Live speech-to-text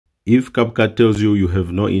If Capcut tells you you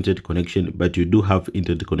have no internet connection, but you do have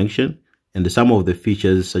internet connection, and some of the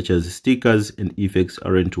features such as stickers and effects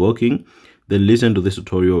aren't working, then listen to this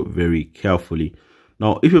tutorial very carefully.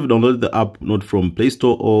 Now, if you've downloaded the app not from Play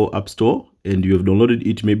Store or App Store, and you have downloaded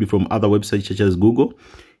it maybe from other websites such as Google,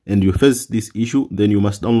 and you face this issue, then you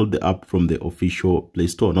must download the app from the official Play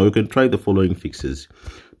Store. Now, you can try the following fixes.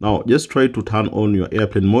 Now, just try to turn on your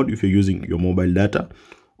airplane mode if you're using your mobile data,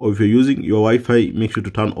 or if you're using your Wi-Fi, make sure to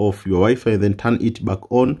turn off your Wi-Fi, then turn it back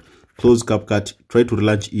on, close Capcut, try to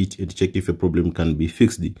relaunch it and check if a problem can be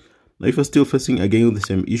fixed. Now, if you're still facing again the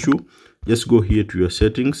same issue, just go here to your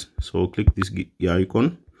settings. So click this gear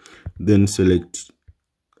icon, then select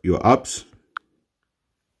your apps.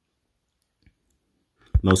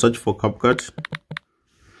 Now search for Capcut,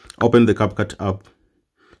 open the Capcut app,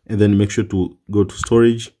 and then make sure to go to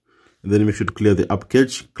storage, and then make sure to clear the app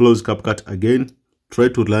cache, close Capcut again, try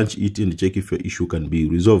to launch it and check if your issue can be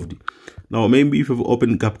resolved. Now, maybe if you've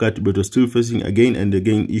opened Capcut but you're still facing again and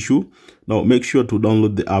again issue, now make sure to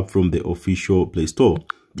download the app from the official Play Store.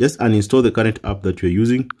 Just uninstall the current app that you're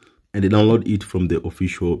using and download it from the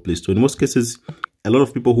official Play Store. In most cases, a lot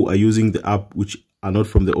of people who are using the app which are not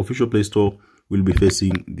from the official Play Store will be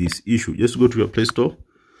facing this issue. Just go to your Play Store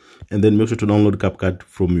and then make sure to download Capcut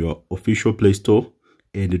from your official Play Store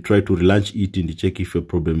and try to relaunch it and check if your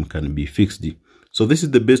problem can be fixed. So this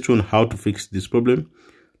is the best one how to fix this problem.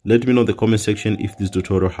 Let me know in the comment section if this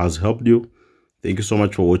tutorial has helped you. Thank you so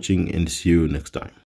much for watching and see you next time.